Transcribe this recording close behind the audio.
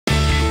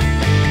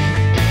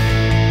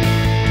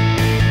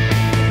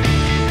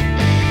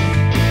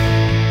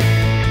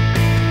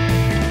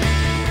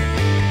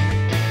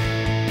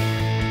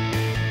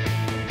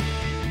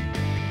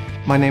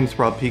My name's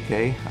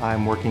Pieke.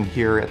 I'm working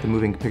here at the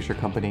Moving Picture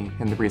Company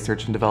in the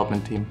Research and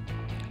Development team.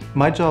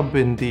 My job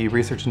in the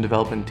Research and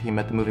Development team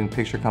at the Moving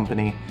Picture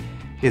Company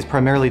is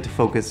primarily to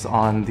focus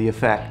on the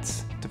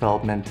effects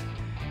development.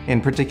 In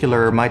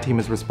particular, my team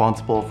is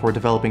responsible for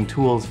developing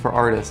tools for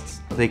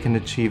artists so they can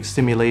achieve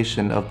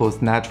simulation of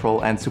both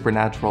natural and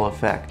supernatural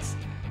effects,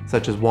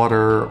 such as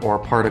water or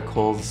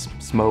particles,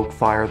 smoke,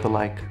 fire, the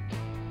like.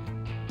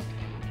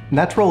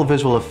 Natural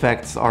visual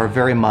effects are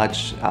very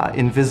much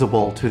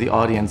invisible to the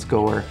audience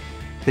goer.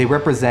 They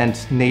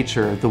represent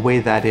nature the way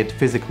that it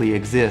physically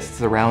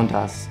exists around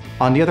us.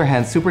 On the other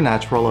hand,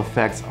 supernatural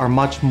effects are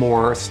much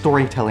more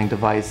storytelling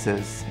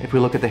devices. If we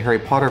look at the Harry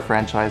Potter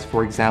franchise,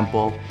 for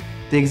example,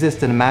 they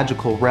exist in a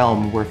magical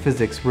realm where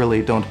physics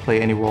really don't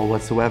play any role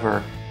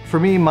whatsoever. For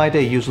me, my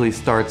day usually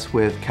starts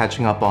with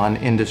catching up on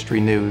industry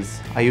news.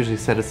 I usually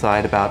set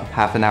aside about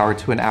half an hour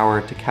to an hour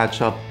to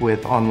catch up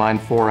with online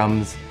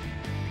forums.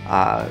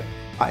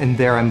 In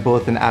there, I'm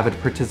both an avid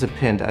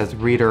participant as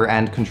reader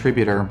and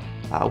contributor.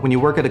 When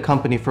you work at a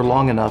company for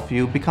long enough,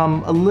 you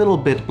become a little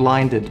bit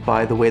blinded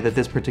by the way that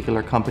this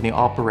particular company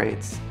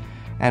operates.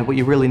 And what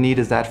you really need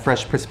is that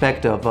fresh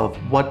perspective of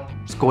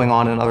what's going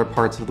on in other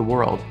parts of the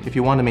world. If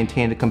you want to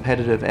maintain a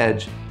competitive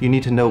edge, you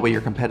need to know what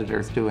your competitor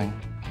is doing.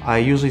 I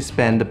usually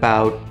spend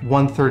about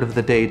 1/3 of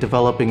the day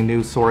developing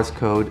new source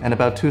code and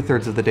about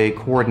 2/3 of the day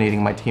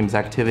coordinating my team's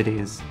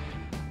activities.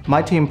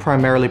 My team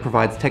primarily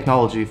provides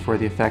technology for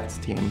the effects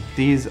team.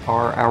 These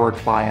are our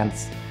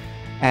clients,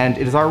 and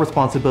it is our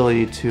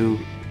responsibility to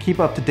keep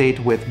up to date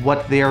with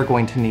what they are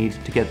going to need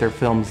to get their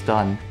films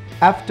done.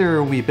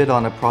 After we bid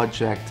on a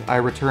project, I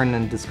return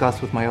and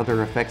discuss with my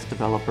other effects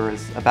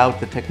developers about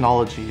the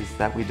technologies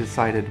that we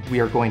decided we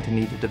are going to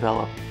need to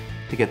develop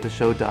to get the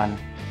show done.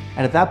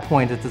 And at that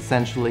point, it's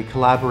essentially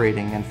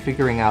collaborating and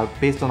figuring out,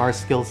 based on our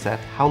skill set,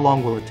 how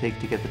long will it take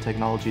to get the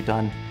technology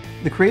done.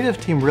 The creative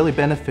team really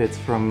benefits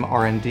from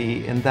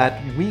R&D in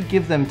that we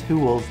give them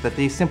tools that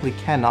they simply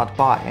cannot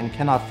buy and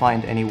cannot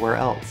find anywhere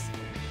else.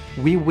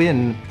 We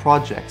win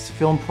projects,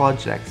 film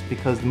projects,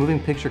 because the Moving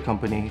Picture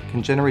Company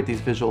can generate these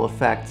visual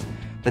effects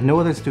that no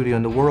other studio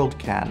in the world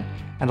can.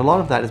 And a lot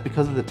of that is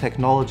because of the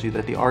technology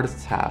that the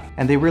artists have.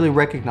 And they really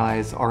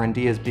recognize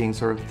R&D as being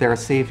sort of their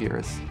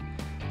saviors.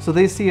 So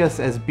they see us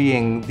as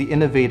being the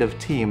innovative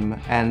team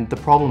and the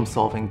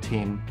problem-solving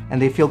team, and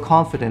they feel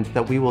confident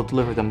that we will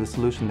deliver them the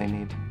solution they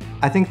need.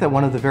 I think that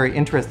one of the very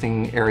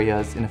interesting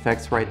areas in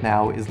effects right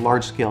now is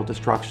large-scale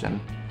destruction.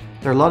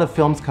 There are a lot of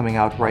films coming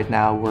out right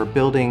now where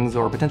buildings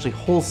or potentially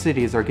whole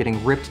cities are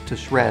getting ripped to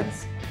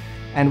shreds.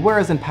 And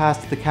whereas in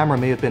past the camera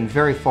may have been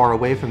very far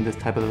away from this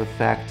type of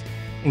effect,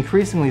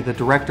 increasingly the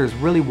directors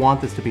really want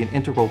this to be an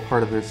integral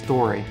part of their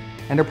story,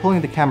 and they're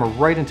pulling the camera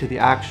right into the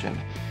action,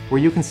 where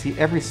you can see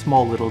every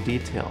small little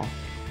detail.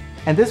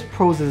 And this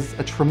poses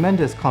a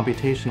tremendous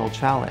computational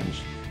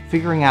challenge,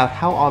 figuring out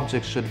how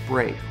objects should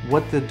break,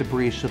 what the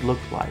debris should look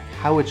like,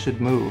 how it should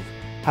move,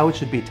 how it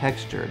should be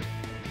textured.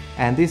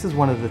 And this is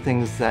one of the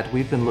things that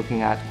we've been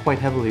looking at quite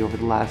heavily over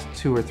the last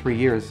 2 or 3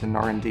 years in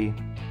R&D.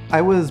 I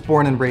was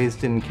born and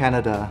raised in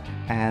Canada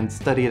and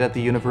studied at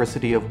the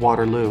University of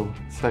Waterloo,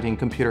 studying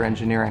computer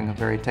engineering, a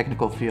very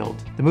technical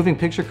field. The Moving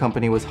Picture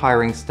Company was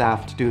hiring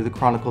staff to do the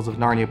Chronicles of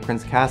Narnia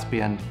Prince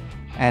Caspian,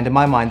 and in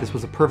my mind this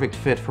was a perfect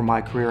fit for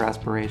my career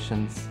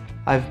aspirations.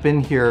 I've been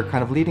here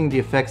kind of leading the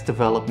effects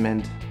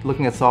development,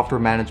 looking at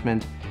software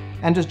management,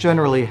 and just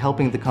generally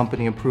helping the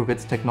company improve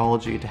its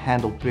technology to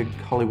handle big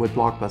Hollywood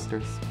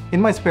blockbusters.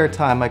 In my spare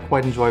time, I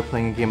quite enjoy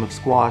playing a game of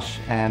squash,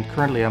 and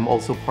currently I'm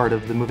also part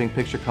of the Moving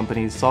Picture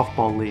Company's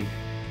softball league.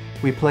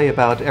 We play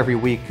about every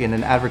week in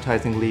an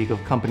advertising league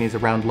of companies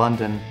around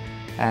London,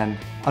 and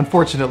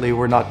unfortunately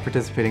we're not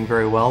participating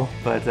very well,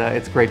 but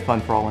it's great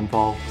fun for all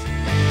involved.